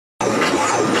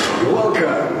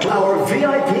our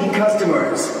VIP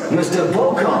customers, Mr.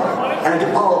 Bokar,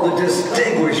 and all the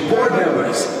distinguished board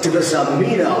members to the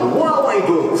Samina Huawei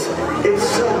booth. It's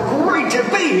so great to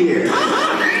be here.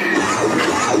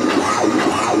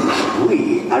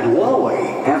 We at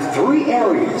Huawei have 3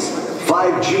 areas.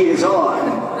 5G is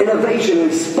on, innovation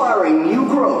inspiring new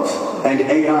growth, and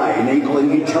AI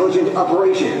enabling intelligent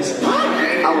operations.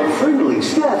 Our friendly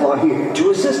staff are here to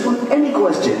assist with any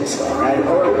questions and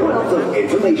are a wealth of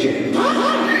information.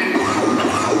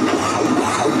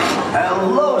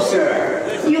 Hello,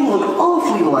 sir. You look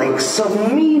awfully like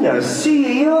Samina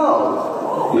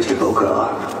CEO. Mr.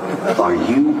 Bokar, are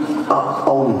you?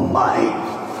 Oh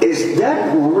my. Is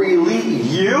that really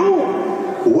you?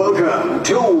 Welcome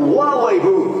to Huawei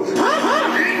booth.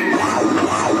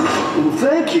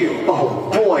 Thank you.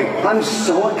 Oh boy, I'm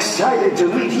so excited to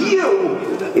meet you.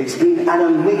 It's been an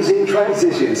amazing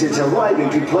transition since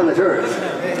arriving to planet Earth.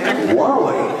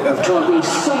 Huawei have taught me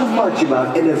so much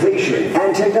about innovation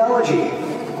and technology.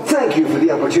 Thank you for the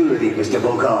opportunity, Mr.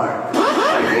 Bokar.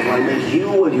 I hope I make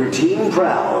you and your team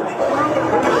proud.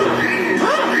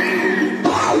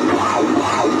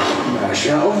 ما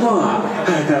شاء الله،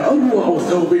 هذا أروع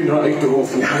ثوب رأيته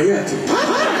في حياتي.